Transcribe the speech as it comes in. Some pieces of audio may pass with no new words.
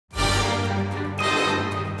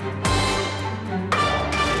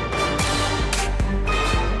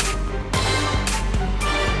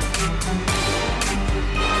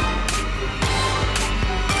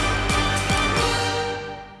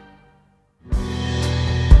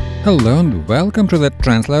Hello and welcome to the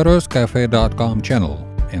TranslatorsCafe.com channel.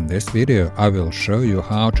 In this video, I will show you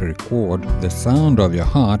how to record the sound of your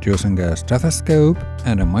heart using a stethoscope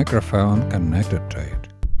and a microphone connected to it.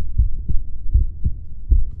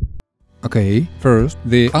 Okay, first,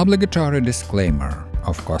 the obligatory disclaimer.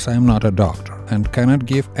 Of course, I am not a doctor and cannot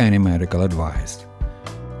give any medical advice.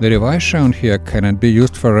 The device shown here cannot be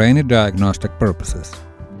used for any diagnostic purposes.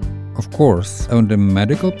 Of course, only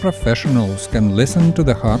medical professionals can listen to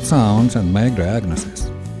the heart sounds and make diagnoses.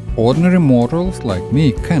 Ordinary mortals like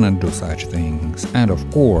me cannot do such things, and of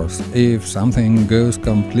course, if something goes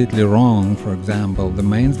completely wrong, for example, the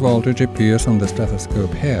mains voltage appears on the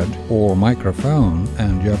stethoscope head or microphone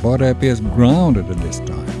and your body appears grounded at this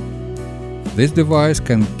time, this device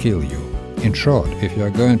can kill you. In short, if you are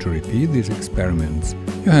going to repeat these experiments,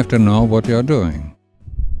 you have to know what you are doing.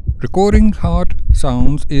 Recording heart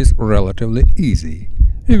sounds is relatively easy.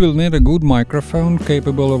 You will need a good microphone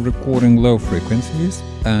capable of recording low frequencies,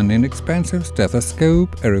 an inexpensive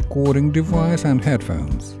stethoscope, a recording device and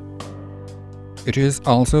headphones. It is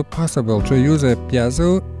also possible to use a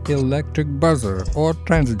piezoelectric buzzer or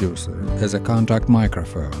transducer as a contact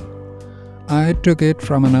microphone. I took it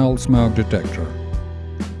from an old smoke detector.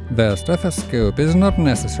 The stethoscope is not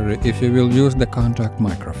necessary if you will use the contact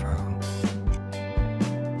microphone.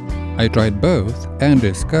 I tried both and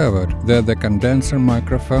discovered that the condenser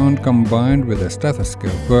microphone combined with the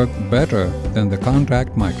stethoscope worked better than the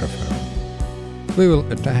contact microphone. We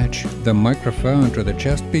will attach the microphone to the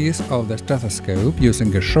chest piece of the stethoscope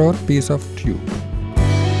using a short piece of tube.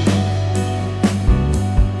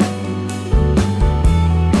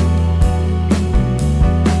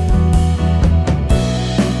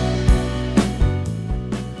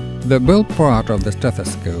 The built part of the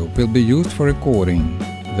stethoscope will be used for recording.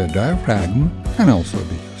 The diaphragm can also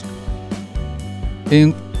be used.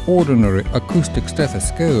 In ordinary acoustic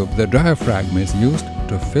stethoscope, the diaphragm is used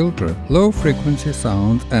to filter low-frequency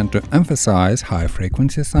sounds and to emphasize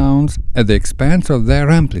high-frequency sounds at the expense of their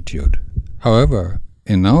amplitude. However,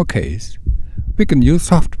 in our case, we can use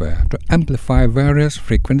software to amplify various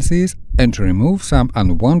frequencies and to remove some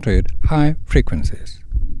unwanted high frequencies.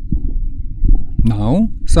 Now,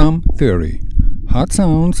 some theory. Heart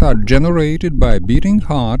sounds are generated by beating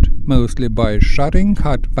heart, mostly by shutting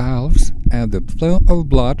heart valves and the flow of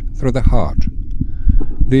blood through the heart.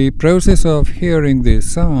 The process of hearing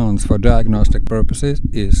these sounds for diagnostic purposes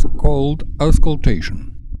is called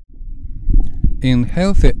auscultation. In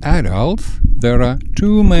healthy adults, there are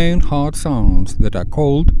two main heart sounds that are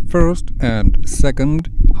called first and second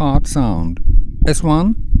heart sound,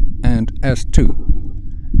 S1 and S2.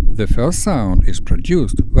 The first sound is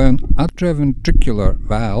produced when atrioventricular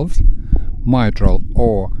valves, mitral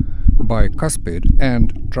or bicuspid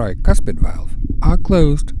and tricuspid valve, are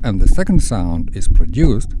closed, and the second sound is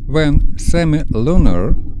produced when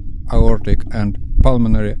semilunar, aortic and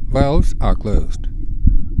pulmonary valves are closed.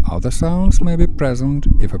 Other sounds may be present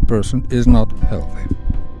if a person is not healthy.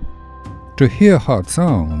 To hear heart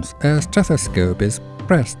sounds, a stethoscope is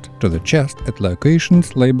pressed to the chest at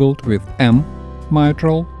locations labeled with M,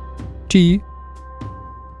 mitral, T,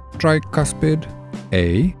 tricuspid,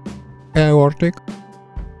 A, aortic,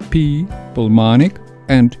 P, pulmonic,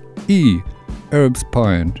 and E, Erb's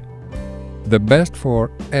point, the best for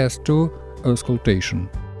S2 auscultation.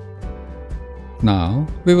 Now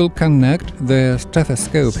we will connect the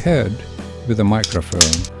stethoscope head with a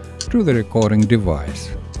microphone to the recording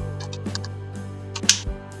device.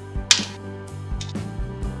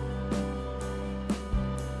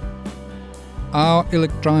 Our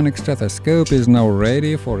electronic stethoscope is now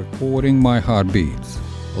ready for recording my heartbeats.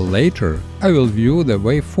 Later, I will view the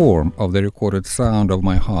waveform of the recorded sound of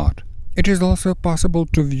my heart. It is also possible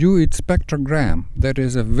to view its spectrogram, that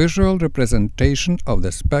is a visual representation of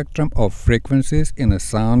the spectrum of frequencies in a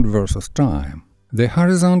sound versus time. The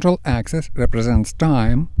horizontal axis represents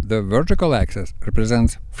time, the vertical axis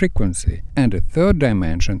represents frequency, and a third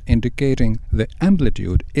dimension indicating the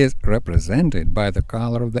amplitude is represented by the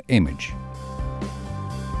color of the image.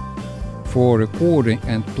 For recording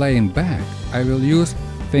and playing back, I will use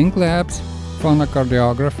Thinklabs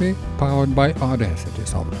Phonocardiography powered by Audacity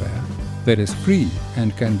software that is free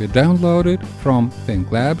and can be downloaded from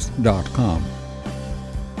Thinklabs.com.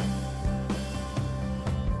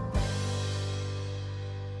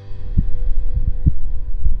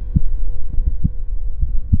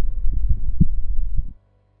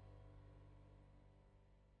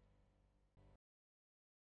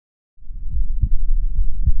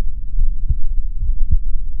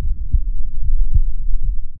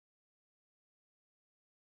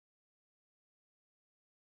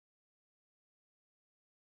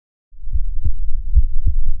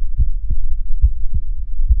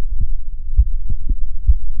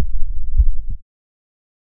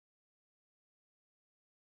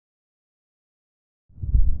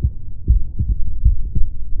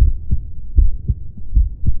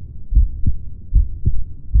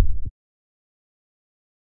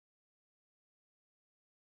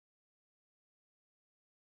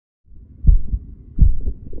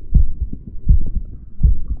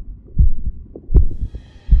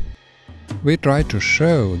 We try to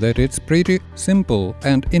show that it's pretty simple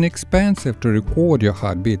and inexpensive to record your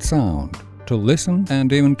heartbeat sound, to listen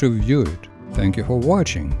and even to view it. Thank you for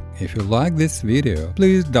watching. If you like this video,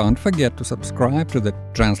 please don't forget to subscribe to the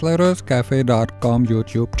TranslatorsCafe.com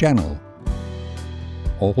YouTube channel.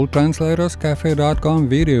 All TranslatorsCafe.com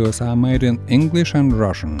videos are made in English and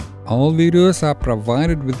Russian. All videos are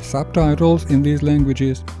provided with subtitles in these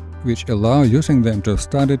languages, which allow using them to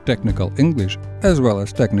study technical English as well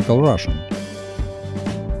as technical Russian.